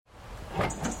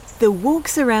The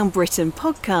Walks Around Britain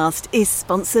podcast is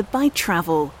sponsored by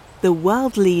Travel, the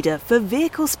world leader for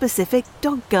vehicle-specific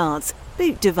dog guards,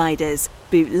 boot dividers,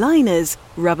 boot liners,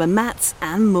 rubber mats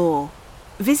and more.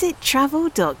 Visit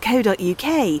travel.co.uk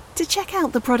to check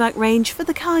out the product range for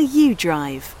the car you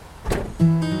drive.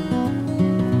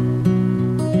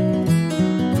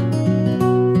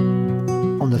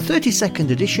 On the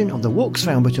 32nd edition of the Walks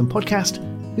Around Britain podcast,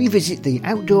 we visit the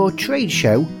outdoor trade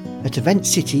show at Event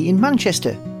City in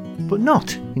Manchester, but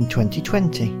not in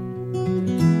 2020.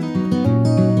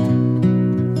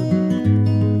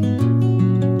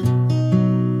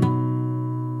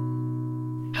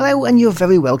 Hello and you're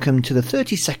very welcome to the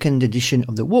 32nd edition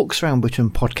of the Walks Around Britain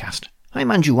podcast.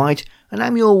 I'm Andrew White and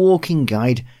I'm your walking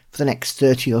guide for the next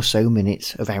 30 or so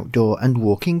minutes of outdoor and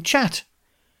walking chat.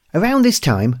 Around this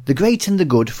time, the great and the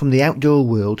good from the outdoor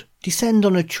world descend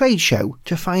on a trade show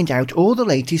to find out all the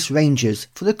latest ranges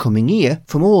for the coming year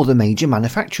from all the major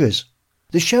manufacturers.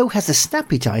 The show has the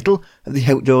snappy title of the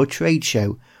Outdoor Trade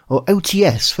Show, or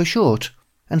OTS for short,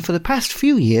 and for the past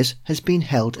few years has been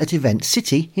held at Event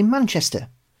City in Manchester.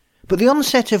 But the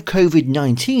onset of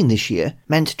COVID-19 this year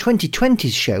meant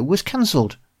 2020's show was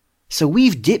cancelled. So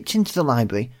we've dipped into the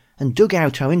library and dug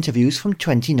out our interviews from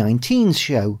 2019's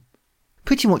show.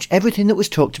 Pretty much everything that was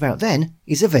talked about then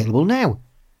is available now.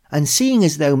 And seeing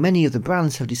as though many of the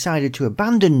brands have decided to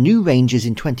abandon new ranges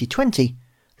in 2020,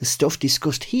 the stuff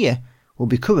discussed here will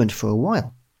be current for a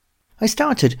while. I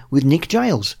started with Nick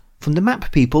Giles from the Map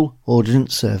People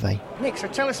Ordnance Survey. Nick, so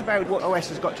tell us about what OS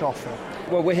has got to offer.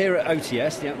 Well, we're here at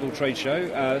OTS, the Outdoor Trade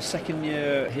Show, second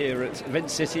year here at Event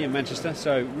City in Manchester,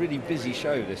 so really busy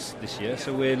show this year.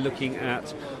 So we're looking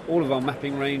at all of our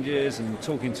mapping ranges and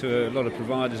talking to a lot of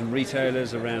providers and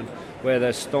retailers around where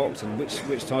they're stocked and which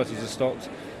titles are stocked.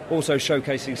 Also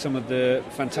showcasing some of the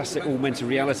fantastic augmented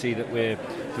reality that we're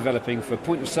developing for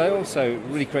point of sale, so it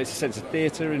really creates a sense of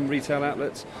theatre in retail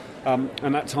outlets.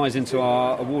 And that ties into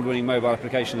our award-winning mobile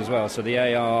application as well. So the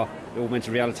AR, the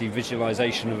augmented reality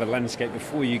visualisation of a landscape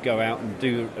before you go out and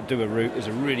do a route is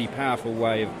a really powerful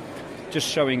way of just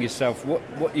showing yourself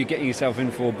what you're getting yourself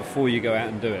in for before you go out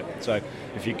and do it. So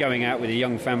if you're going out with a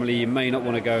young family, you may not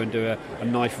want to go and do a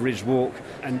knife ridge walk,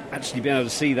 and actually being able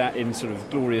to see that in sort of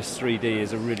glorious 3D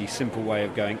is a really simple way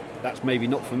of going, that's maybe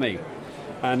not for me.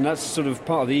 And that's sort of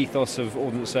part of the ethos of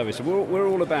Ordnance Survey. So we're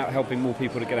all about helping more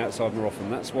people to get outside more often.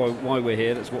 That's why we're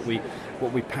here. That's what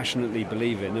we passionately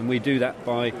believe in, and we do that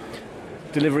by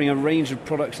delivering a range of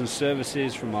products and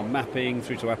services from our mapping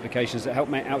through to applications that help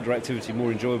make outdoor activity more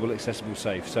enjoyable, accessible,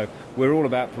 safe. So we're all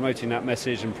about promoting that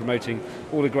message and promoting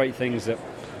all the great things that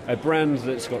a brand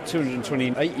that's got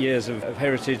 228 years of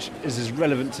heritage is as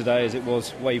relevant today as it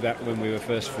was way back when we were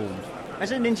first formed.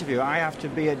 As an interviewer, I have to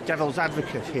be a devil's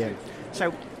advocate here.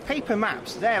 So paper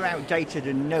maps, they're outdated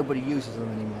and nobody uses them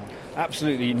anymore.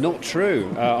 Absolutely not true,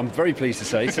 I'm very pleased to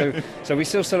say. So we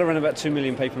still sell around about 2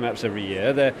 million paper maps every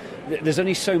year. There's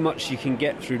only so much you can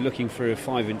get through looking for a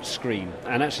 5-inch screen.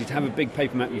 And actually to have a big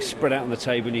paper map, you spread out on the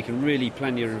table and you can really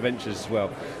plan your adventures as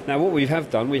well. Now what we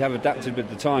have done, we have adapted with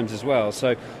the times as well.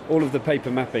 So all of the paper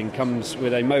mapping comes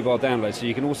with a mobile download. So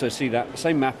you can also see that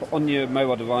same map on your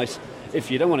mobile device. If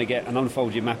you don't want to get and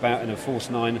unfold your map out in a Force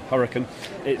 9 Hurricane,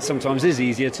 it sometimes is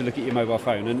easier to look at your mobile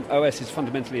phone. And OS is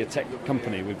fundamentally a tech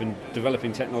company. We've been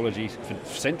developing technology for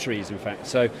centuries, in fact.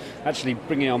 So actually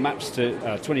bringing our maps to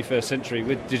 21st century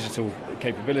with digital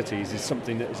capabilities is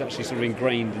something that is actually sort of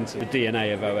ingrained into the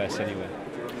DNA of OS anyway.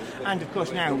 And of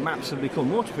course now maps have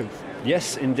become waterproof.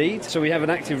 Yes, indeed. So we have an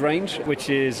active range, which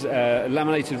is a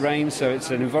laminated range. So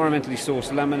it's an environmentally sourced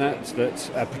laminate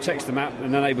that protects the map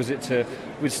and enables it to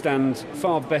withstand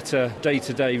far better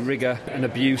day-to-day rigour and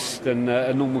abuse than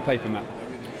a normal paper map.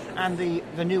 And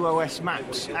the new OS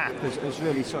Maps app has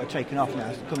really sort of taken off now,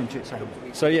 it's coming to its own.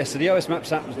 So yes, the OS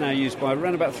Maps app is now used by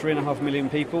around about 3.5 million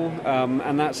people,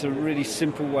 and that's a really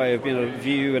simple way of being able to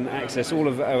view and access all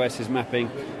of OS's mapping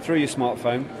through your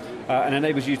smartphone. And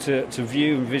enables you to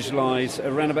view and visualise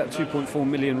around about 2.4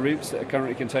 million routes that are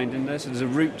currently contained in there. So there's a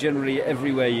route generally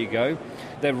everywhere you go.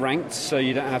 They're ranked, so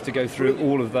you don't have to go through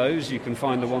all of those. You can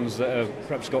find the ones that have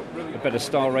perhaps got a better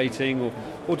star rating,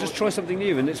 or just try something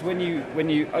new. And it's when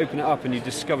you open it up and you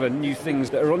discover new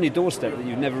things that are on your doorstep that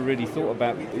you've never really thought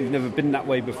about, you've never been that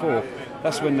way before.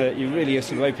 That's when you really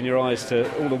sort of open your eyes to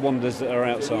all the wonders that are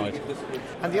outside.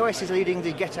 And the OS is leading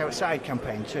the Get Outside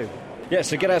campaign too. Yeah,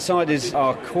 so Get Outside is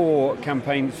our core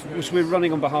campaign, which we're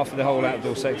running on behalf of the whole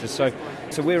outdoor sector. So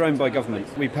we're owned by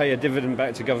government. We pay a dividend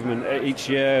back to government each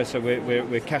year, so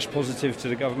we're cash positive to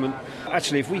the government.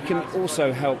 Actually, if we can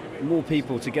also help more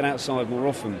people to get outside more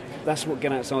often, that's what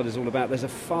Get Outside is all about. There's a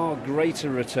far greater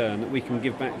return that we can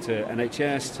give back to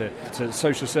NHS, to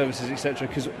social services, etc.,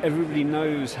 because everybody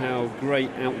knows how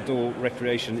great outdoor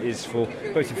recreation is for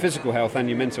both your physical health and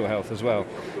your mental health as well.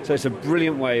 So it's a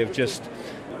brilliant way of just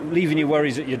leaving your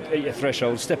worries at your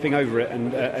threshold, stepping over it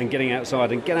and getting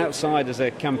outside. And Get Outside as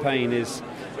a campaign is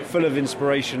full of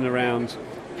inspiration around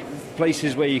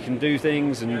places where you can do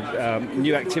things and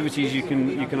new activities you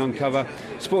can uncover,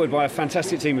 supported by a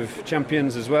fantastic team of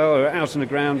champions as well, who are out on the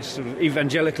ground, sort of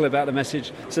evangelical about the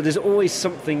message. So there's always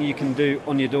something you can do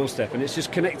on your doorstep, and it's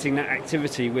just connecting that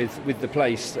activity with the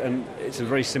place, and it's a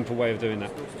very simple way of doing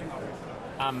that.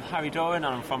 I'm Harry Doran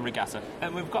and I'm from Regatta,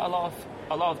 and we've got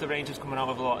a lot of the ranges coming out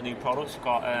with a lot of new products. We've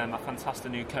got a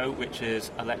fantastic new coat which is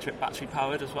electric battery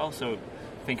powered as well, so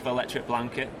think of electric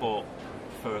blanket but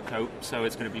for a coat, so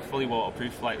it's going to be fully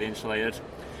waterproof, lightly insulated,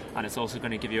 and it's also going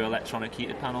to give you electronic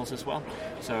heated panels as well.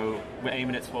 So we're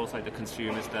aiming it towards like the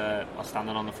consumers that are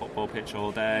standing on the football pitch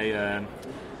all day.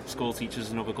 School teachers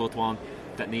is another good one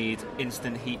that need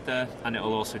instant heat there, and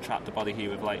it'll also trap the body heat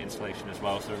with light insulation as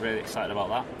well, so we're really excited about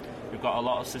that. We've got a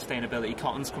lot of sustainability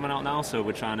cottons coming out now, so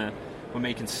we're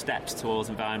making steps towards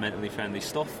environmentally friendly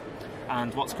stuff.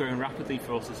 And what's growing rapidly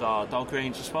for us is our dog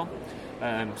range as well.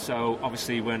 So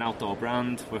obviously we're an outdoor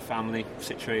brand, we're family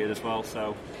situated as well,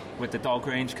 so with the dog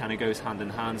range kind of goes hand in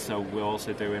hand, so we're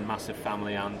also doing massive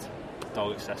family and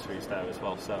dog accessories there as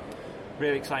well, so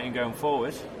really exciting going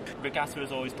forward. Regatta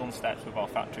has always done steps with our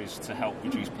factories to help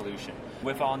reduce pollution.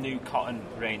 With our new cotton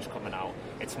range coming out,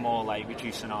 it's more like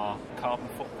reducing our carbon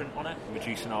footprint on it,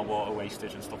 reducing our water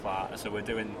wastage and stuff like that, so we're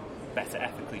doing better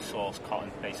ethically sourced cotton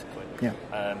basically.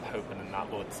 Hoping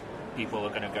that people are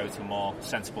going to go to more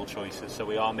sensible choices, so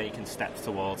we are making steps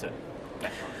towards it.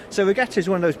 So Regatta is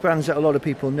one of those brands that a lot of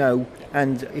people know,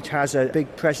 and it has a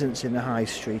big presence in the high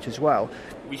street as well.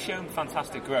 We show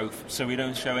fantastic growth, so we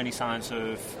don't show any signs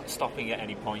of stopping at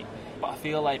any point. But I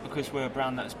feel like because we're a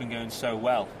brand that's been going so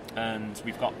well, and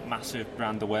we've got massive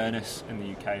brand awareness in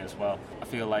the UK as well, I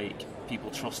feel like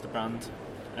people trust the brand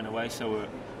in a way. So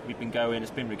we've been going,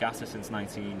 it's been Regatta since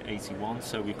 1981,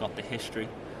 so we've got the history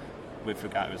with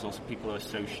Regatta. There's also people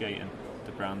associating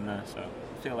the brand there, so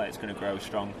I feel like it's going to grow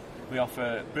strong. We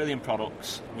offer brilliant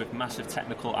products with massive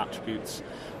technical attributes,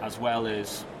 as well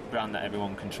as brand that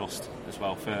everyone can trust as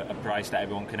well, for a price that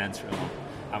everyone can enter it on.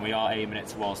 And we are aiming it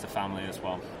towards the family as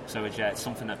well. So it's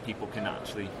something that people can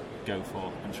actually go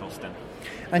for and trust in.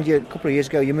 And a couple of years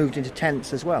ago you moved into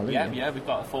tents as well, didn't you? Yeah, we've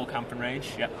got a full camping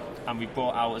range, and we've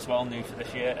brought out as well, new for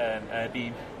this year,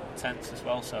 Airbeam tents as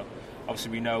well. So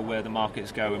obviously we know where the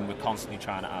market's going, we're constantly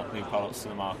trying to add new products to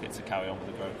the market to carry on with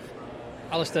the growth.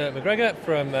 Alistair McGregor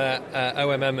from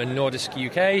OMM and Nordisk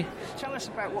UK. Tell us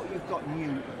about what you've got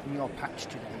new in your patch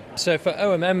today. So for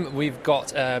OMM, we've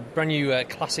got a brand new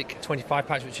Classic 25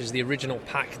 patch, which is the original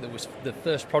pack that was the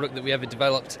first product that we ever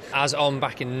developed as ON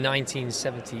back in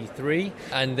 1973.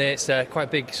 And it's quite a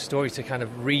big story to kind of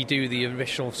redo the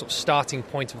original sort of starting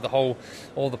point of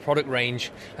all the product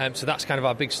range. So that's kind of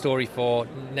our big story for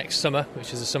next summer,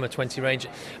 which is the Summer 20 range.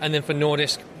 And then for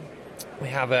Nordisk, we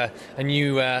have a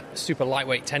new super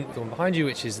lightweight tent going behind you,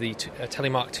 which is the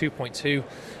Telemark 2.2,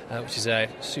 which is a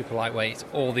super lightweight,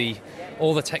 all the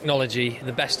technology,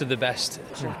 the best of the best.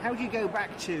 So how do you go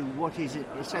back to what is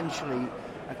essentially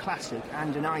a classic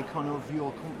and an icon of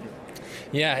your company?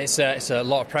 Yeah, it's a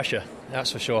lot of pressure,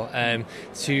 that's for sure. And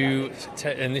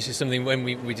this is something when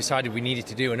we decided we needed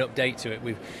to do an update to it,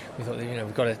 we thought that,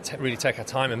 we've got to really take our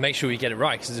time and make sure we get it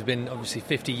right, because there's been obviously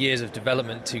 50 years of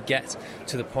development to get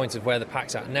to the point of where the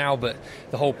pack's at now. But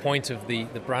the whole point of the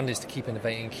brand is to keep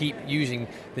innovating, keep using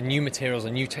the new materials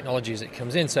and new technology as it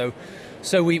comes in.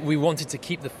 So we wanted to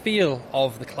keep the feel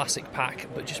of the classic pack,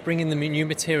 but just bring in the new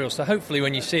materials. So hopefully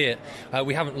when you see it,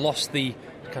 we haven't lost the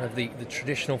kind of the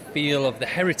traditional feel of the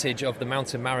heritage of the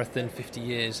mountain marathon, 50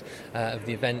 years of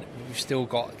the event. We've still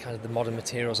got kind of the modern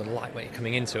materials and lightweight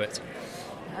coming into it.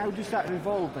 How does that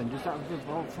evolve then? Does that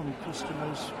evolve from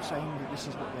customers saying that this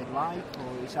is what they'd like,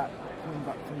 or is that coming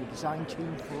back from the design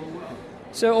team forward?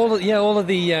 So all of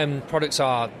the products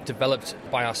are developed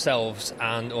by ourselves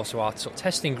and also our sort of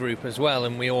testing group as well,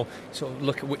 and we all sort of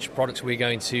look at which products we're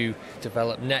going to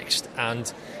develop next.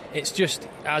 And it's just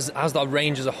as the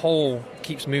range as a whole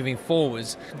keeps moving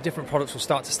forwards, different products will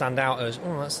start to stand out as,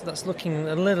 that's looking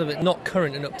a little bit not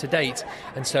current and up to date.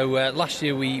 And so last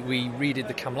year we redid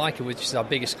the Cam Leica, which is our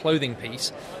biggest clothing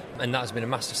piece, and that has been a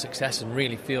massive success and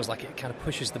really feels like it kind of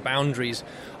pushes the boundaries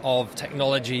of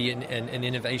technology and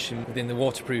innovation within the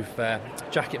waterproof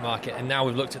jacket market. And now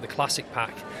we've looked at the Classic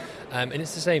Pack, and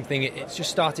it's the same thing. It's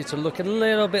just started to look a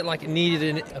little bit like it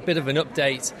needed a bit of an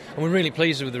update, and we're really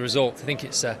pleased with the result. I think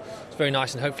it's very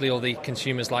nice, and hopefully all the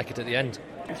consumers like it at the end.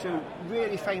 So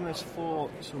really famous for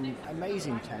some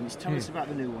amazing tents. Tell us about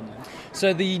the new one then.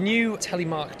 So the new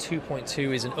Telemark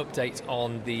 2.2 is an update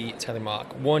on the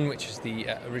Telemark 1, which is the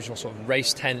original sort of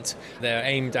race tent. They're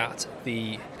aimed at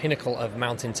the pinnacle of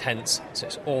mountain tents, so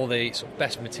it's all the sort of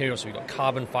best materials. So we've got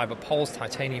carbon fibre poles,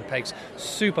 titanium pegs,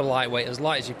 super lightweight, as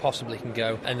light as you possibly can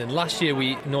go. And then last year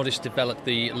Nordisk developed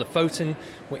the Lofoten,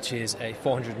 which is a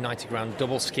 490 gram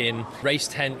double skin race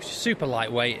tent, which is super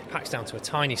lightweight. It packs down to a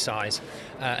tiny size.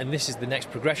 And this is the next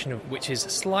progression, which is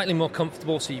slightly more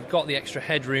comfortable, so you've got the extra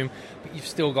headroom, but you've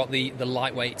still got the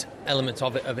lightweight element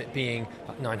of it being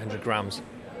about 900 grams.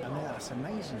 I mean, that's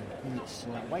amazing in its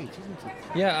weight, isn't it?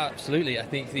 Yeah, absolutely. I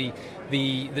think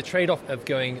the trade-off of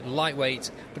going lightweight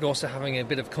but also having a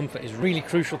bit of comfort is really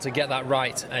crucial to get that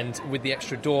right, and with the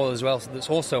extra door as well that's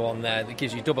also on there that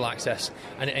gives you double access,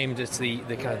 and it aimed at the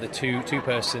kind of the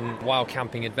two-person wild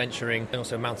camping, adventuring, and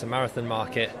also mountain marathon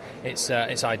market. It's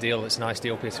ideal. It's an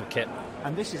ideal piece of kit.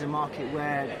 And this is a market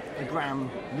where the gram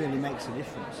really makes a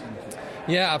difference, isn't it?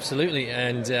 Yeah, absolutely,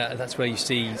 and that's where you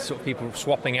see sort of people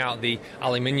swapping out the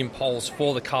aluminium poles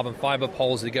for the carbon fibre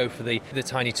poles. They go for the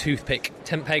tiny toothpick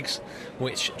tent pegs,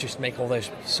 which just make all those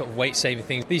sort of weight-saving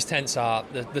things. These tents are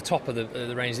the top of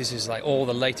the range. This is like all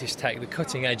the latest tech, the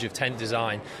cutting edge of tent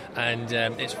design, and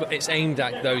it's aimed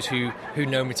at those who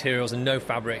know materials and know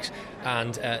fabrics,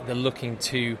 and they're looking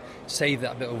to save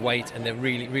that bit of weight, and they're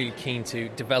really, really keen to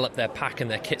develop their pack and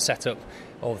their kit setup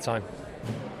all the time.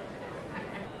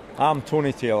 I'm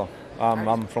Tony Taylor.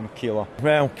 I'm from Keeler.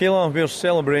 Well, Keeler, we're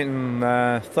celebrating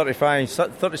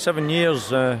 37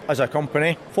 years as a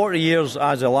company, 40 years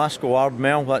as Elasco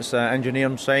Ardmel, that's the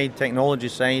engineering side, technology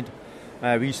side.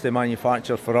 We used to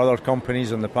manufacture for other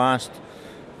companies in the past.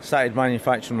 Started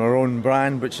manufacturing our own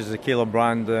brand, which is the Keeler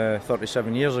brand,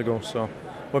 37 years ago. So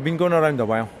we've been going around a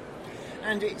while.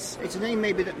 And it's a name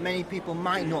maybe that many people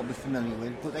might not be familiar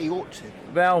with, but they ought to.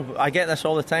 Well, I get this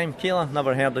all the time. Keeler,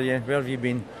 never heard of you. Where have you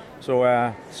been?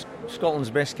 So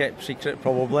Scotland's best kept secret,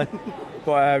 probably.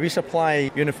 But we supply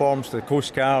uniforms to the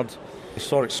Coast Guard,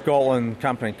 Historic Scotland,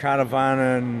 Camping and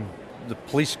Caravanning, the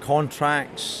police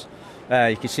contracts.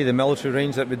 You can see the military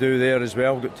range that we do there as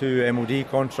well. We've got 2 MOD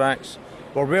contracts.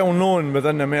 We're well known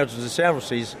within the emergency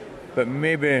services, but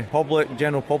maybe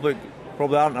general public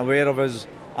probably aren't aware of us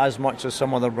as much as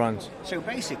some other brands. So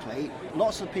basically,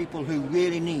 lots of people who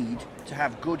really need to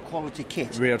have good quality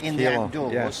kit wear in Keeler, the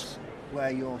outdoors yes.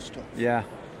 wear your stuff. Yeah,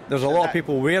 there's a lot of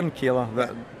people wearing Keeler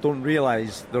that don't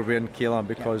realise they're wearing Keeler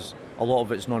because a lot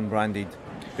of it's non-branded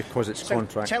because it's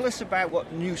contract. Tell us about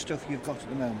what new stuff you've got at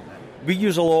the moment then. We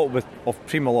use a lot of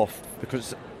Primaloft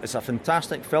because it's a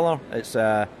fantastic filler, it's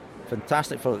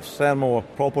fantastic for its thermal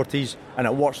properties, and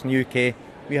it works in the UK.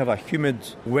 We have a humid,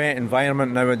 wet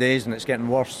environment nowadays, and it's getting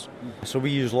worse. So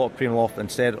we use a lot of Primaloft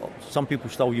instead. Some people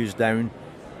still use down.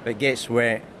 It gets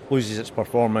wet, loses its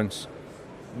performance.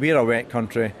 We're a wet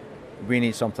country. We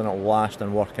need something that will last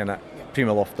and work in it.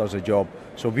 Primaloft does the job.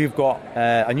 So we've got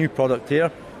a new product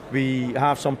here. We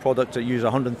have some products that use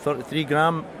 133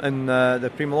 gram in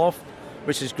the Primaloft,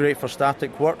 which is great for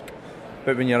static work.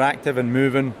 But when you're active and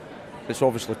moving, it's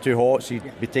obviously too hot, so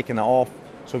you'd be taking it off.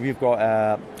 So we've got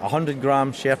a 100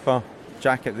 gram Sherpa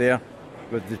jacket there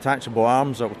with detachable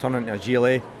arms that will turn into a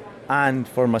GLA. And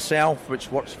for myself,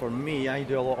 which works for me, I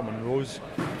do a lot of Monroes,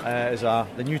 is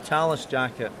the new Talus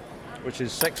jacket, which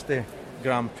is 60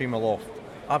 gram Primaloft.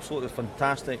 Absolutely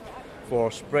fantastic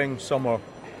for spring, summer,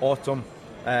 autumn.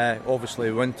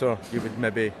 Obviously winter, you would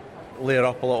maybe layer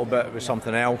up a little bit with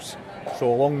something else.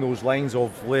 So along those lines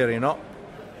of layering up,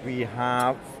 we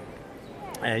have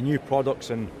new products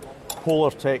in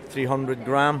Polartec 300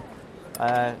 gram,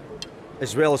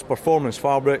 as well as performance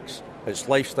fabrics. It's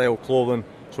lifestyle clothing,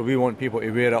 so we want people to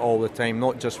wear it all the time,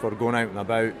 not just for going out and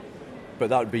about, but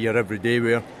that would be your everyday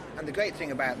wear. And the great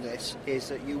thing about this is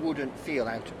that you wouldn't feel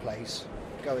out of place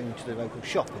going to the local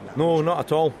shop in that. No, not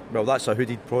at all. Well, that's a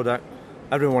hooded product.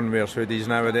 Everyone wears hoodies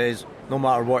nowadays, no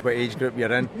matter what age group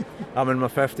you're in. I'm in my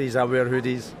 50s, I wear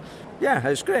hoodies. Yeah,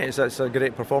 it's great. It's a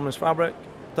great performance fabric.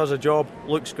 Does a job,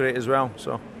 looks great as well.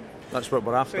 So that's what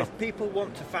we're after. So if people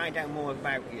want to find out more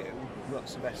about you,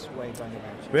 what's the best way of going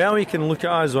about it? Well, you can look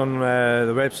at us on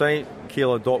the website,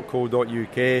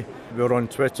 keeler.co.uk. We're on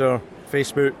Twitter,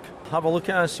 Facebook. Have a look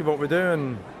at us, see what we do,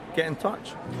 and get in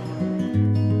touch.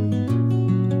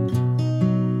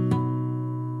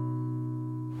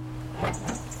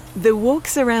 The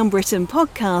Walks Around Britain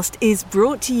podcast is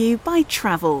brought to you by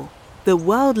Travel, the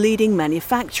world-leading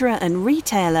manufacturer and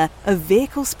retailer of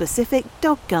vehicle-specific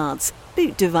dog guards,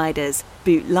 boot dividers,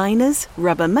 boot liners,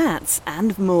 rubber mats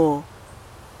and more.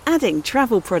 Adding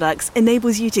Travel products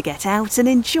enables you to get out and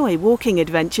enjoy walking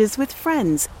adventures with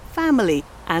friends, family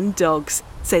and dogs,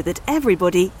 so that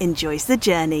everybody enjoys the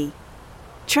journey.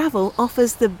 Travel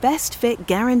offers the best fit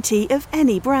guarantee of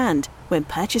any brand when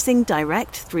purchasing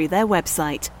direct through their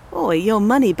website, or your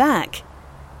money back.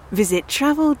 Visit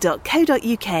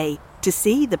travel.co.uk to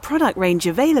see the product range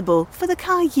available for the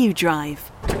car you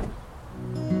drive.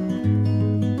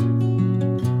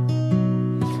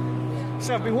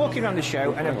 So I've been walking around the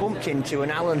show and I bumped into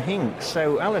an Alan Hinks.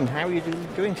 So Alan, how are you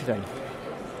doing today?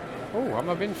 Oh, have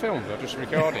I been filmed or just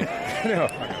recorded? No,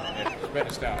 it's better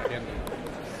start again.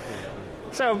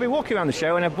 So I've been walking around the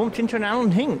show and I bumped into an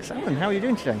Alan Hinks. Alan, how are you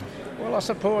doing today? Well, I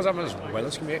suppose I'm as well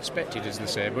as can be expected, as they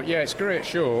say. But yeah, it's a great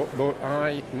show, but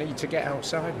I need to get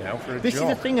outside now for a This jog. is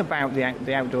the thing about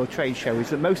the outdoor trade show,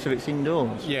 is that most of it's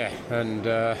indoors. Yeah, and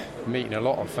meeting a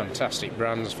lot of fantastic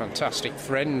brands, fantastic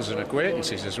friends and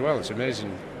acquaintances as well. It's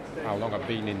amazing how long I've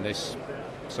been in this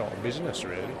sort of business,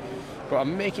 really. But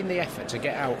I'm making the effort to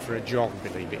get out for a jog,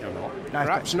 believe it or not.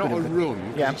 Perhaps not a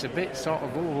run, because it's a bit sort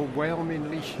of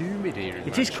overwhelmingly humid here in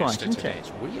Manchester. It is quite, isn't today. it?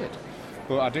 It's weird.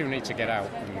 But I do need to get out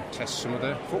and test some of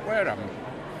the footwear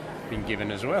I've been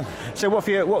given as well. So what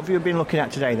have you been looking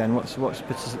at today then? What's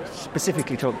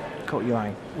specifically caught your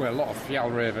eye? Well, a lot of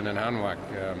Fjallraven and Hanwag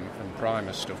and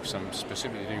Primer stuff, because I'm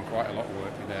specifically doing quite a lot of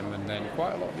work with them, and then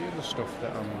quite a lot of the other stuff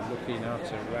that I'm looking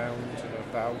at around and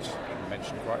about. I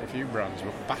mentioned quite a few brands,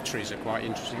 but batteries are quite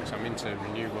interesting, because I'm into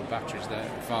renewable batteries there.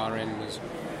 At the far end there's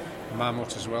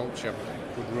Mammoth as well, which have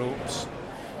good ropes.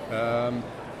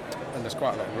 And there's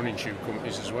quite a lot of running shoe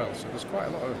companies as well, so there's quite a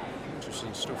lot of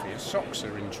interesting stuff here. Socks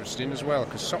are interesting as well,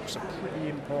 because socks are pretty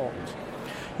important.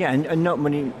 Yeah, and not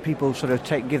many people sort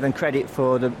of give them credit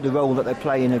for the role that they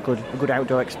play in a good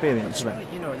outdoor experience. That's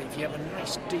right. You know, if you have a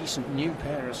nice, decent new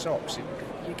pair of socks,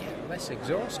 you get less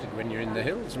exhausted when you're in the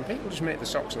hills, and people just make the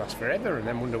socks last forever and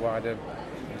then wonder why they're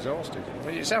exhausted.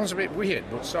 It sounds a bit weird,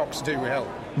 but socks do help.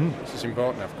 It's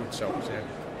important to have good socks, yeah.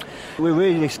 We're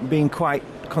really being quite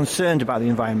concerned about the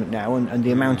environment now, and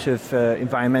the amount of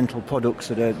environmental products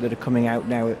that are coming out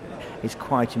now is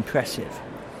quite impressive.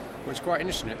 Well, it's quite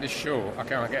interesting. At this show, I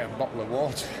can't get a bottle of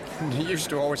water. You used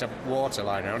to always have water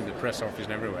lying around the press office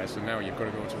and everywhere, so now you've got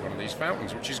to go to one of these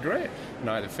fountains, which is great, and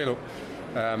either fill up.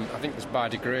 I think there's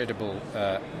biodegradable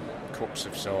cups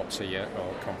of sorts here,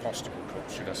 or compostable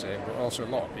cups, should I say, but also a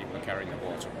lot of people are carrying the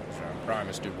water bottles around.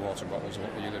 Primers do water bottles,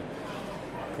 what the other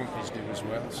companies do as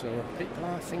well, so people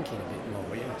are thinking a bit more.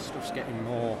 Yeah, stuff's getting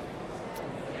more,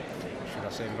 should I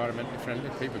say, environmentally friendly.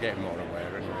 People are getting more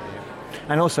aware anyway. Yeah.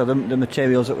 And also the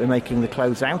materials that we're making the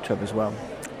clothes out of as well.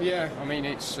 Yeah, I mean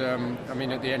it's. At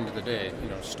the end of the day,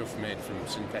 stuff made from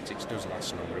synthetics does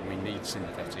last longer, and we need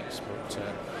synthetics. But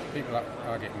people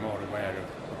are getting more aware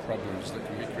of the problems that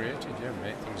can be created. Yeah,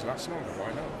 make things last longer.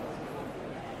 Why not?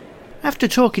 After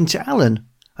talking to Alan,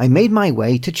 I made my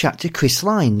way to chat to Chris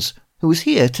Lines, who was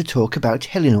here to talk about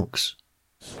Helinox.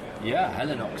 Yeah,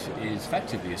 Helinox is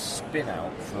effectively a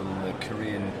spin-out from the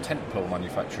Korean tent pole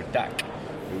manufacturer DAC,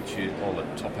 which is all the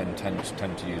top-end tents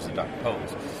tend to use the DAC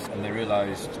poles. And they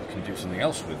realised you can do something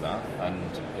else with that, and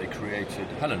they created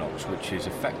Helinox, which is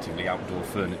effectively outdoor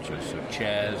furniture, so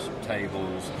chairs,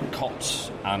 tables,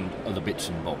 cots, and other bits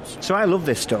and bobs. So I love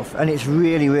this stuff, and it's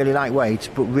really, really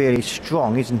lightweight, but really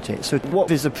strong, isn't it? So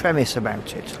what is the premise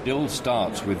about it? It all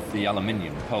starts with the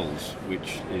aluminium poles,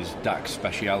 which is DAC's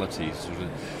speciality.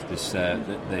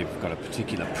 They've got a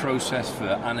particular process for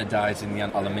anodising the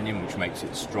aluminium, which makes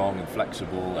it strong and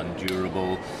flexible and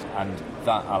durable, and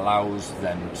that allows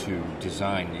them to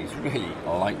design these really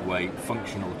lightweight,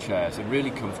 functional chairs. They're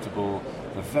really comfortable,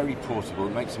 they're very portable,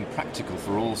 it makes them practical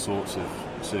for all sorts of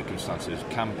circumstances,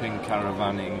 camping,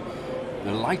 caravanning.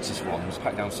 The lightest ones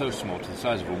packed down so small to the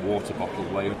size of a water bottle,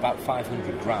 weigh about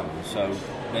 500 grams, so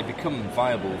they become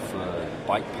viable for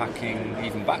bike packing,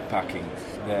 even backpacking.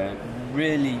 They're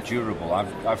really durable.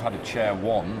 I've had a chair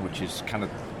one, which is kind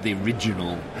of the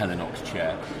original Helinox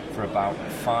chair, for about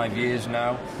 5 years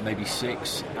now, maybe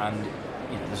 6, and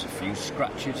there's a few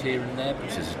scratches here and there, but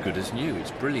it's as good as new.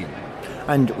 It's brilliant.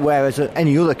 And whereas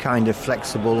any other kind of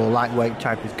flexible or lightweight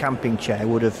type of camping chair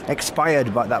would have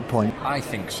expired by that point. I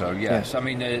think so, yes. I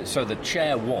mean, so the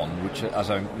Chair 1, which,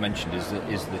 as I mentioned,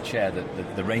 is the chair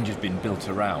that the range has been built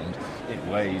around. It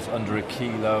weighs under a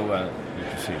kilo, you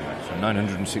can see that, so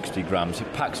 960 grams.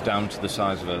 It packs down to the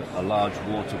size of a large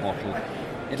water bottle.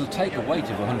 It'll take a weight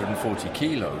of 140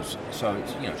 kilos, so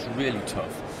it's really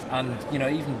tough. And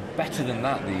even better than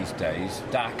that these days,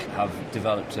 DAC have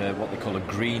developed what they call a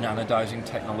green anodizing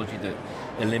technology that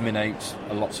eliminates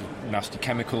lots of nasty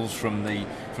chemicals from the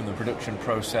production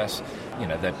process.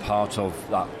 They're part of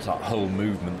that whole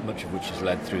movement, much of which is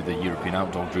led through the European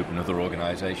Outdoor Group and other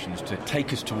organisations, to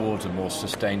take us towards a more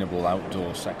sustainable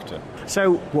outdoor sector.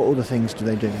 So what other things do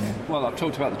they do? Well, I've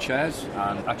talked about the chairs,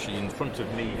 and actually in front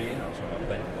of me here,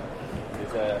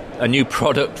 a new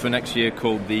product for next year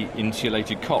called the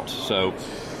insulated cot. So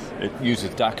it uses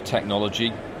DAC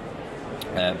technology,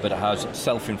 but it has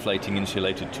self-inflating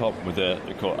insulated top with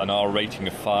an R rating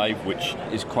of 5, which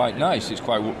is quite nice. It's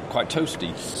quite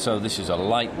toasty. So this is a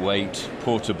lightweight,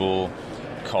 portable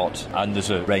cot, and there's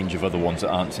a range of other ones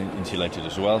that aren't insulated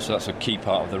as well, so that's a key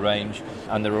part of the range.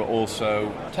 And there are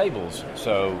also tables.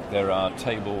 So there are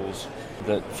tables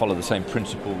that follow the same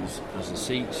principles as the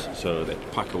seats, so they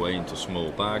pack away into small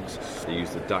bags. They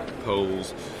use the DAC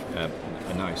poles,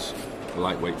 a nice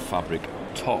lightweight fabric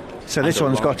top. So this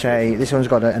one's got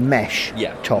a mesh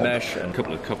top. Mesh and a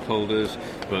couple of cup holders,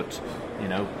 but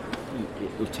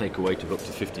it'll take a weight of up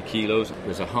to 50 kilos.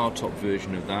 There's a hardtop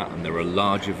version of that, and there are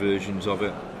larger versions of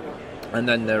it. And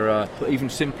then there are even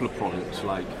simpler products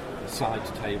like a side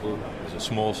table. There's a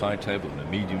small side table and a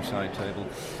medium side table.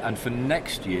 And for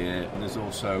next year, there's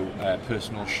also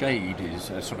personal shade is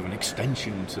sort of an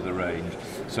extension to the range.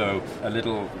 So a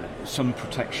little sun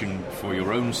protection for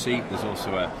your own seat. There's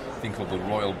also a thing called the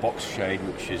Royal Box Shade,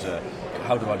 which is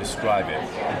how do I describe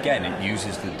it? Again, it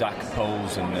uses the DAC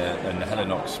poles and the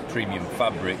Helinox premium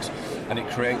fabrics, and it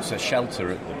creates a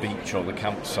shelter at the beach or the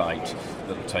campsite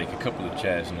that'll take a couple of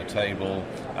chairs and a table,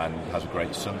 and has a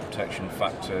great sun protection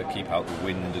factor, keep out the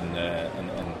wind and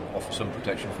offer sun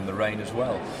protection from the rain as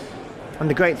well. And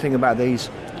the great thing about these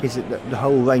is that the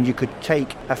whole range, you could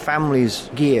take a family's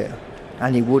gear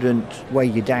and it wouldn't weigh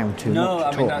you down too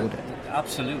much at all, would it?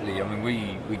 Absolutely. I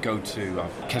mean, we go to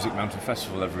Keswick Mountain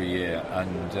Festival every year,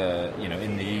 and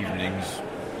in the evenings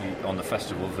on the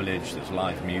festival village, there's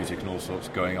live music and all sorts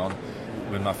going on.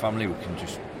 With my family, we can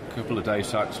just a couple of day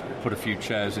sacks, put a few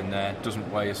chairs in there. Doesn't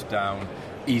weigh us down.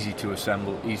 Easy to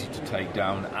assemble, easy to take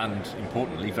down, and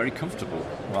importantly, very comfortable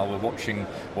while we're watching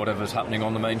whatever's happening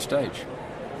on the main stage.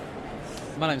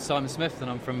 My name's Simon Smith, and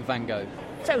I'm from Van Gogh.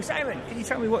 So, Simon, can you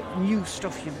tell me what new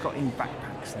stuff you've got in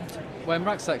backpacks then? Well, in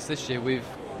rucksacks this year, we've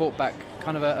brought back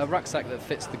kind of a rucksack that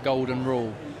fits the golden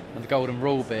rule, and the golden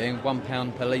rule being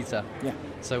 £1 per litre. Yeah.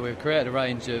 So we've created a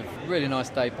range of really nice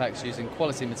day packs using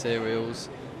quality materials,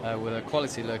 with a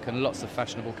quality look and lots of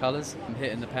fashionable colours, and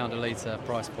hitting the £1 a litre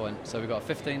price point. So we've got a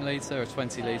 15 litre, a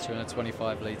 20 litre and a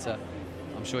 25 litre.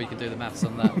 I'm sure you can do the maths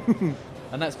on that.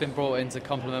 And that's been brought in to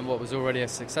complement what was already a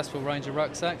successful range of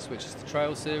rucksacks, which is the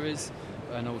Trail series,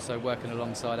 and also working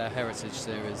alongside our Heritage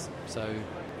series. So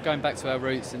going back to our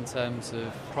roots in terms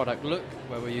of product look,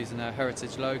 where we're using our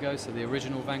Heritage logo, so the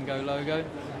original Van Gogh logo,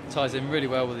 ties in really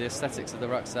well with the aesthetics of the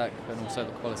rucksack and also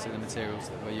the quality of the materials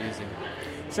that we're using.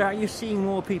 So are you seeing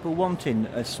more people wanting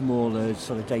a smaller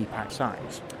sort of day pack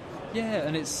size? Yeah,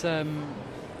 and it's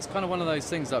kind of one of those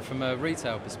things, like from a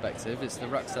retail perspective, it's the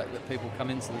rucksack that people come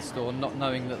into the store not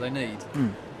knowing that they need.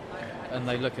 And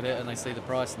they look at it and they see the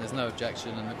price and there's no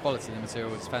objection, and the quality of the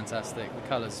material is fantastic. The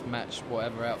colours match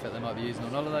whatever outfit they might be using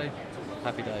on holiday.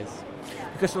 Happy days.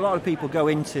 Because a lot of people go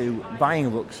into buying a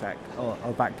rucksack or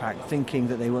a backpack thinking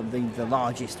that they want the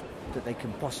largest that they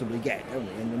can possibly get, don't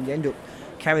they? And then you end up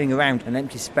carrying around an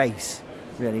empty space,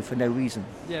 really, for no reason.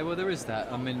 Yeah, well, there is that.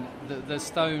 I mean, the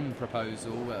Stone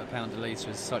proposal at £1 a litre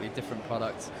is a slightly different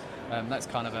product. That's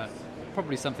kind of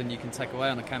probably something you can take away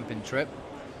on a camping trip,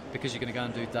 because you're going to go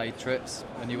and do day trips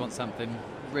and you want something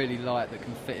really light that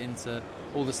can fit into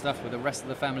all the stuff with the rest of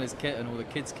the family's kit and all the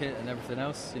kids' kit and everything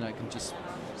else. It can just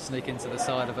sneak into the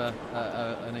side of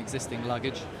an existing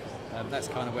luggage. That's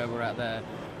kind of where we're at there.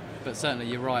 But certainly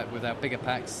you're right, with our bigger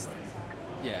packs,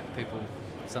 yeah, people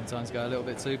sometimes go a little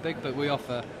bit too big, but we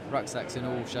offer rucksacks in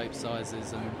all shapes,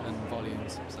 sizes and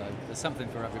volumes, so there's something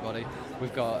for everybody.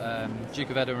 We've got Duke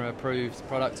of Edinburgh approved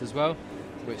product as well,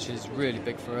 which is really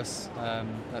big for us.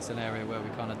 That's an area where we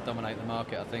kind of dominate the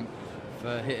market, I think,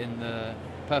 for hitting the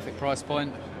perfect price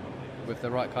point with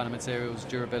the right kind of materials,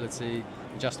 durability,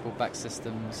 adjustable back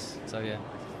systems, so yeah.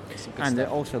 Some good And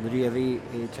stuff. also the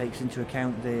DOV takes into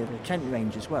account the tent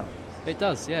range as well. It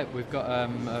does, yeah. We've got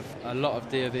a lot of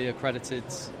DOV accredited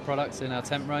products in our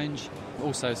tent range,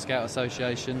 also Scout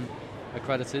Association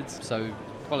accredited, so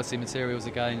quality materials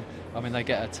again. I mean, they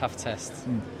get a tough test.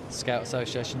 Scout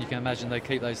Association, you can imagine they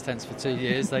keep those tents for 2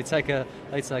 years. They take a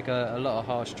lot of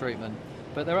harsh treatment,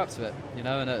 but they're up to it,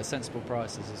 and at sensible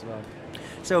prices as well.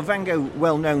 So Vango,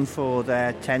 well known for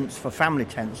their tents, for family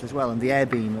tents as well, and the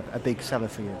Airbeam, a big seller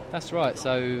for you. That's right.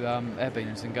 So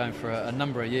Airbeam's been going for a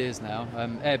number of years now.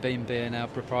 Airbeam being our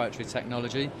proprietary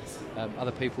technology.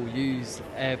 Other people use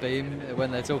Airbeam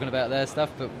when they're talking about their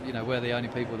stuff, but we're the only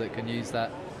people that can use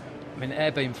that. I mean,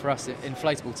 Airbeam for us,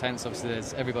 inflatable tents,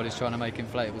 obviously everybody's trying to make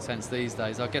inflatable tents these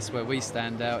days. I guess where we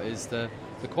stand out is the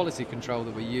quality control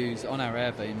that we use on our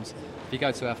Airbeams. If you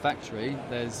go to our factory,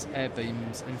 there's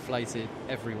Airbeams inflated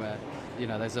everywhere.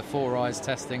 There's a 4 eyes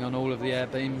testing on all of the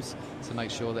Airbeams to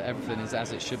make sure that everything is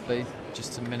as it should be,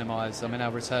 just to minimise. I mean, our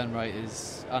return rate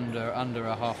is under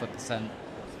 0.5%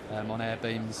 on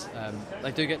Airbeams.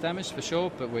 They do get damaged for sure,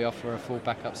 but we offer a full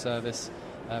backup service,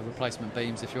 replacement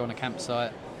beams if you're on a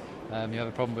campsite. You have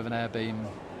a problem with an Airbeam,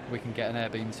 we can get an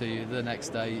Airbeam to you the next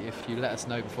day if you let us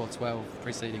know before 12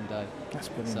 preceding day. That's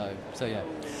brilliant. So yeah.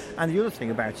 And the other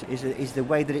thing about it is the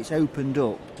way that it's opened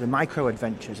up the micro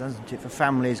adventures, hasn't it, for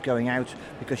families going out,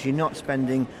 because you're not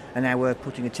spending an hour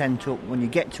putting a tent up when you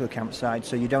get to a campsite,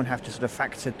 so you don't have to sort of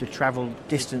factor the travel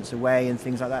distance away and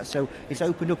things like that. So it's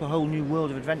opened up a whole new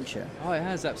world of adventure. Oh, it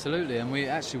has, absolutely. And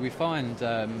we find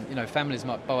families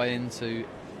might buy into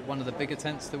one of the bigger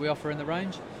tents that we offer in the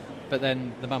range, but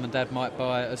then the mum and dad might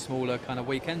buy a smaller kind of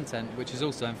weekend tent, which is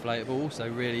also inflatable, also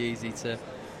really easy to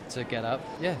get up.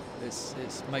 Yeah,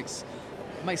 it makes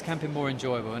camping more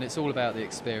enjoyable, and it's all about the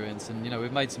experience. And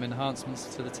we've made some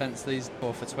enhancements to the tents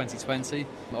for 2020,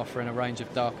 offering a range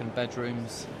of darkened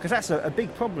bedrooms. Because that's a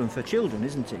big problem for children,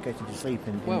 isn't it, getting to sleep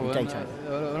in the daytime?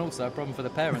 And also a problem for the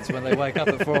parents when they wake up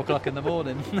at 4 o'clock in the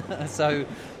morning. So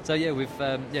yeah,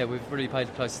 we've really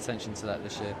paid close attention to that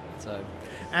this year.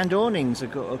 And awnings,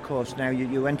 of course, now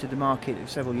you entered the market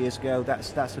several years ago.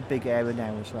 That's a big area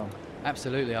now as well.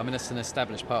 Absolutely. I mean, it's an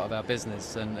established part of our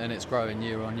business, and it's growing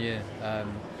year on year.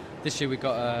 This year we've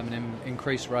got an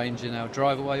increased range in our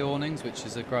drive-away awnings, which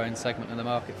is a growing segment in the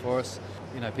market for us.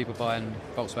 People buying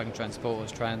Volkswagen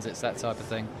Transporters, Transits, that type of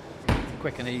thing.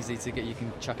 Quick and easy to get. You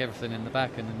can chuck everything in the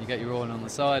back, and then you get your awning on the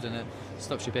side, and it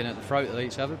stops you being at the throat of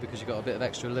each other because you've got a bit of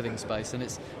extra living space, and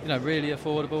it's really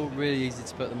affordable, really easy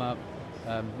to put them up.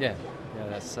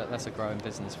 That's a growing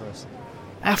business for us.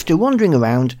 After wandering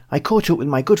around, I caught up with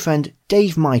my good friend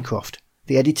Dave Mycroft,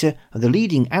 the editor of the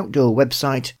leading outdoor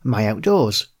website My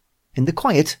Outdoors, in the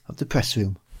quiet of the press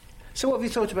room. So what have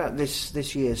you thought about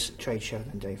this year's trade show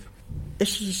then, Dave?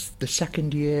 This is the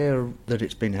second year that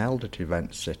it's been held at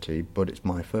Event City, but it's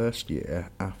my first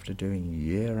year after doing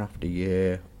year after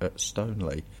year at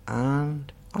Stoneleigh,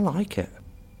 and I like it.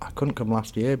 I couldn't come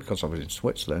last year because I was in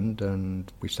Switzerland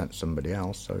and we sent somebody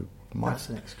else, so... That's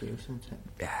an excuse, isn't it?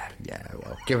 Yeah,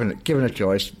 well, given a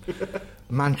choice,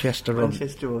 Manchester or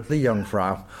the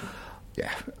Jungfrau.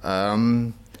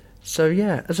 Yeah. So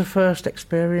yeah, as a first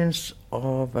experience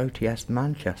of OTS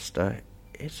Manchester,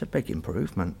 it's a big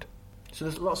improvement. So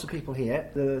there's lots of people here.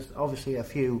 There's obviously a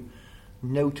few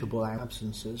notable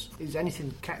absences. Is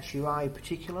anything catch your eye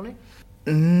particularly?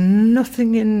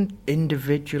 Nothing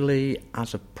individually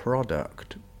as a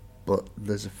product, but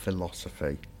there's a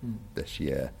philosophy this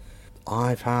year.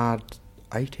 I've had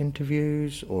 8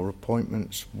 interviews or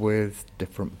appointments with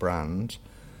different brands.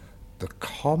 The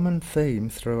common theme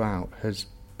throughout has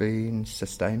been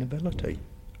sustainability,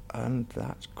 and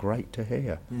that's great to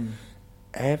hear.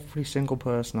 Every single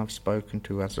person I've spoken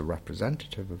to as a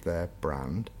representative of their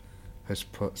brand has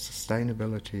put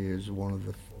sustainability as one of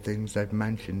the things they've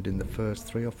mentioned in the first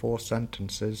 3 or 4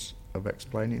 sentences of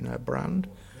explaining their brand.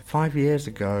 5 years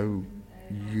ago,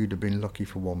 you'd have been lucky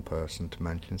for one person to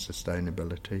mention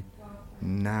sustainability.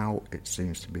 Now it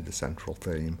seems to be the central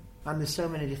theme. And there's so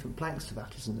many different planks to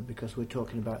that, isn't there? Because we're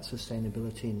talking about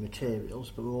sustainability in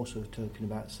materials, but we're also talking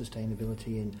about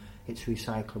sustainability in its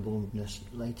recyclableness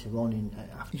later on.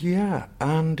 Yeah,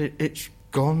 and it's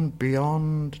gone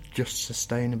beyond just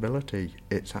sustainability.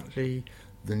 It's actually,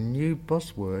 the new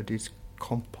buzzword is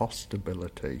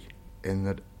compostability, in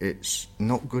that it's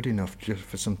not good enough just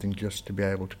for something just to be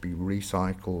able to be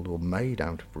recycled or made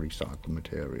out of recycled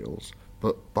materials,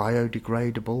 but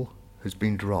biodegradable has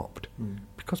been dropped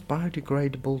because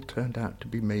biodegradable turned out to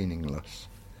be meaningless.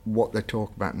 What they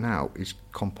talk about now is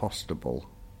compostable,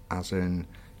 as in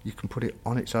you can put it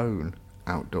on its own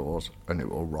outdoors and it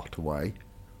will rot away,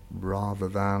 rather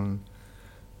than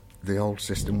the old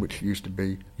system, which used to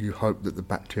be you hope that the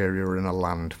bacteria in a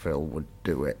landfill would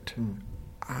do it.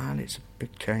 And it's a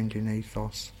big change in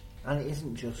ethos. And it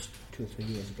isn't just 2 or 3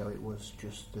 years ago, it was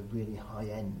just the really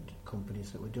high-end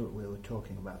companies that were doing. We were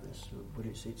talking about this, but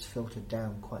it's filtered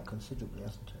down quite considerably,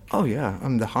 hasn't it? Oh yeah,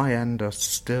 and the high-end are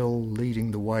still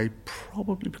leading the way,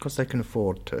 probably because they can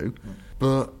afford to,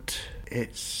 but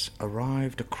it's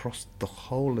arrived across the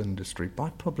whole industry by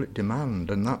public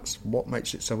demand, and that's what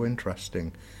makes it so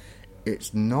interesting.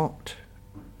 It's not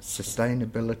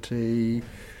sustainability,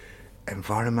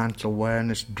 environmental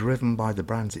awareness driven by the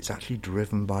brands, it's actually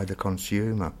driven by the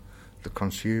consumer. The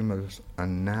consumers are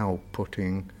now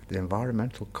putting the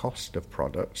environmental cost of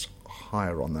products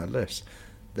higher on their list.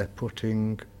 They're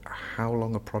putting how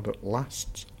long a product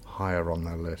lasts higher on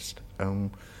their list.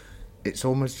 It's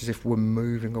almost as if we're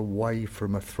moving away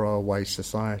from a throwaway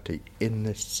society in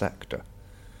this sector.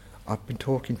 I've been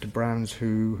talking to brands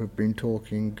who have been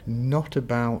talking not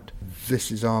about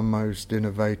this is our most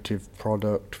innovative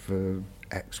product for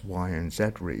X, Y and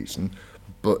Z reason,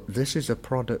 but this is a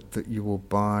product that you will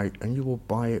buy, and you will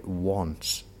buy it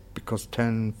once, because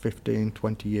 10, 15,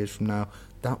 20 years from now,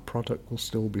 that product will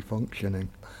still be functioning.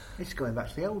 It's going back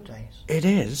to the old days. It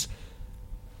is,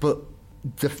 but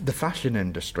the fashion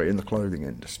industry and the clothing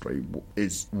industry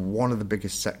is one of the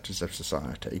biggest sectors of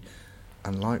society,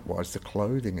 and likewise the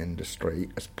clothing industry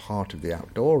as part of the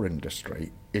outdoor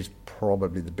industry is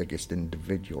probably the biggest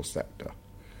individual sector.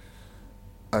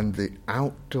 And the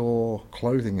outdoor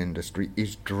clothing industry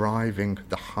is driving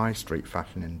the high street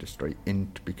fashion industry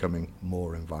into becoming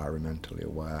more environmentally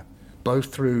aware,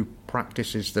 both through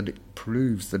practices that it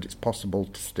proves that it's possible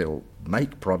to still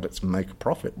make products and make a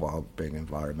profit while being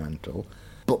environmental,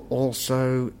 but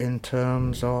also in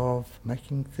terms of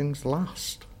making things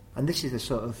last. And this is the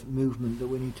sort of movement that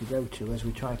we need to go to as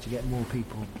we try to get more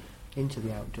people into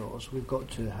the outdoors. We've got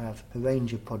to have a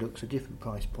range of products at different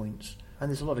price points, and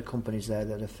there's a lot of companies there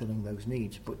that are filling those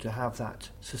needs, but to have that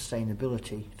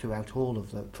sustainability throughout all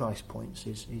of the price points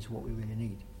is what we really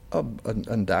need.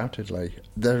 Undoubtedly.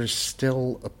 There is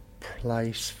still a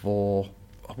place for,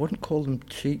 I wouldn't call them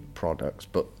cheap products,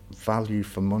 but value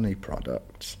for money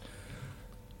products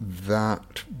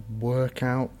that work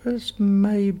out as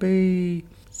maybe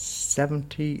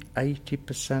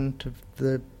 70-80% of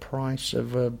the price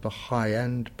of a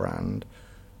high-end brand,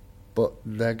 but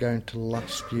they're going to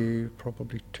last you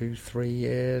probably 2-3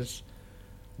 years,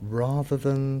 rather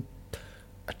than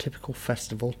a typical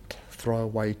festival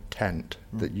throwaway tent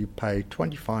that you pay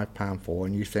 £25 for,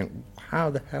 and you think, how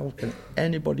the hell can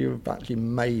anybody have actually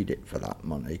made it for that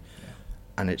money?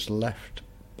 And it's left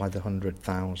by the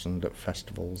 100,000 at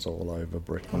festivals all over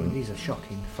Britain. I mean, these are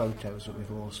shocking photos that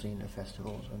we've all seen at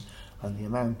festivals, and the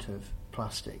amount of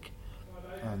plastic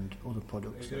and other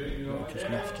products that are just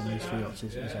left in these fields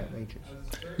is outrageous.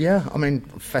 Yeah, I mean,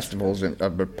 festivals are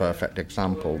a perfect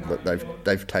example that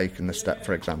they've taken the step,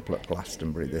 for example, at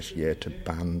Glastonbury this year to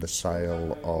ban the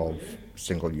sale of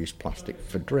single-use plastic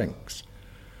for drinks.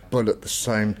 But at the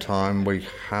same time, we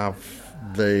have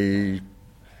the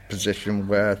position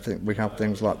where we have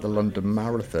things like the London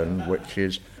Marathon, which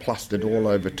is plastered all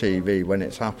over TV when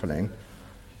it's happening,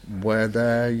 where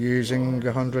they're using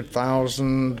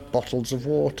 100,000 bottles of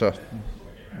water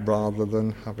rather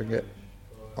than having it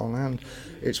on hand.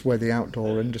 It's where the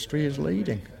outdoor industry is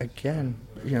leading. Again,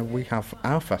 we have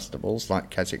our festivals like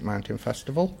Keswick Mountain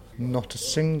Festival. Not a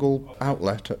single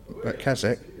outlet at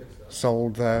Keswick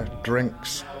sold their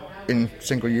drinks in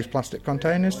single-use plastic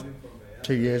containers.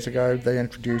 2 years ago, they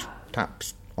introduced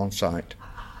taps on site.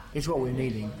 It's what we're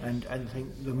needing, and I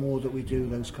think the more that we do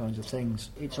those kinds of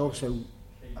things, it's also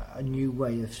a new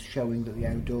way of showing that the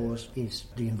outdoors is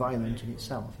the environment in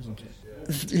itself, isn't it?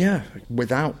 Yeah,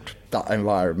 without that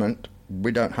environment,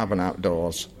 we don't have an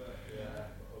outdoors.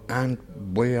 And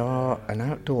we are an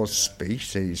outdoors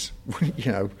species.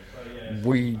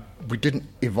 We didn't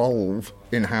evolve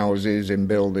in houses, in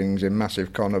buildings, in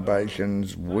massive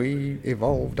conurbations. We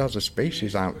evolved as a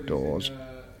species outdoors,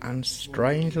 and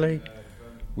strangely,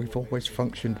 we've always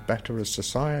functioned better as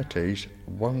societies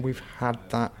when we've had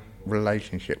that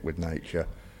relationship with nature,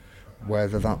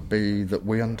 whether that be that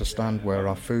we understand where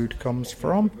our food comes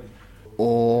from,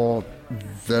 or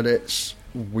that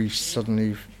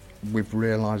we've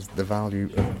realised the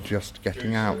value of just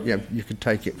getting out. You could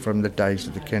take it from the days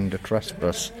of the Kinder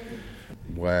Trespass,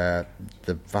 where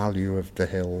the value of the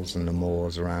hills and the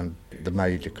moors around the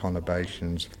major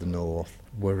conurbations of the north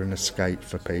were an escape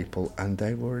for people, and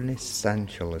they were an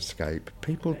essential escape.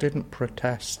 People didn't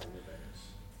protest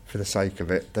for the sake of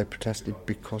it. They protested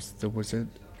because there was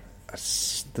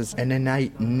there's an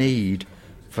innate need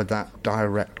for that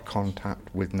direct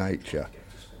contact with nature.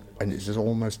 And it's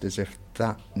almost as if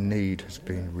that need has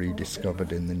been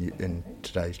rediscovered in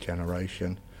today's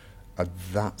generation. And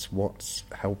that's what's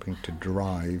helping to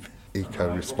drive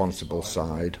eco-responsible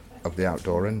side of the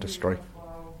outdoor industry.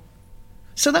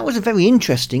 So that was a very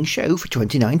interesting show for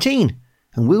 2019,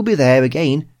 and we'll be there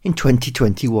again in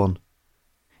 2021.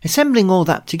 Assembling all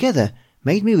that together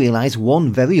made me realise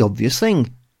one very obvious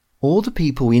thing. All the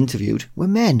people we interviewed were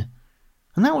men.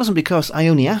 And that wasn't because I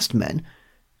only asked men.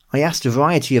 I asked a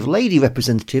variety of lady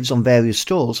representatives on various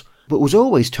stalls, but was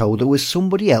always told there was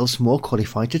somebody else more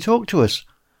qualified to talk to us.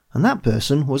 And that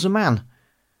person was a man.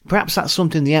 Perhaps that's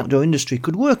something the outdoor industry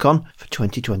could work on for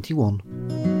 2021.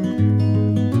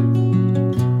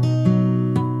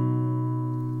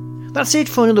 That's it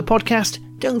for another podcast.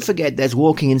 Don't forget there's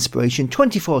walking inspiration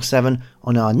 24/7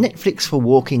 on our Netflix for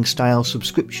Walking style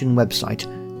subscription website,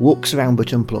 Walks Around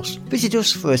Britain Plus. Visit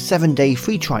us for a 7-day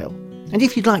free trial. And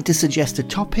if you'd like to suggest a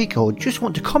topic or just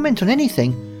want to comment on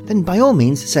anything, then by all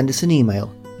means send us an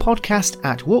email,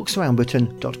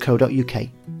 podcast@walksaroundbritain.co.uk.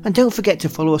 And don't forget to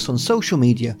follow us on social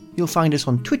media. You'll find us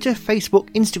on Twitter, Facebook,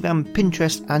 Instagram,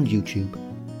 Pinterest and YouTube.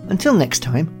 Until next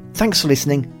time, thanks for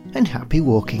listening and happy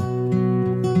walking.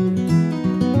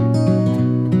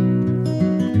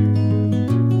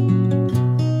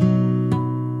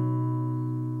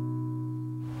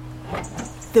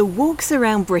 The Walks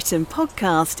Around Britain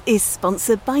podcast is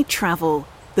sponsored by Travel,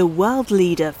 the world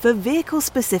leader for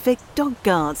vehicle-specific dog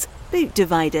guards, boot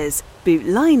dividers, boot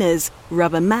liners,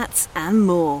 rubber mats and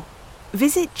more.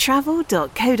 Visit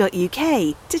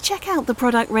travel.co.uk to check out the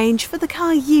product range for the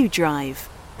car you drive.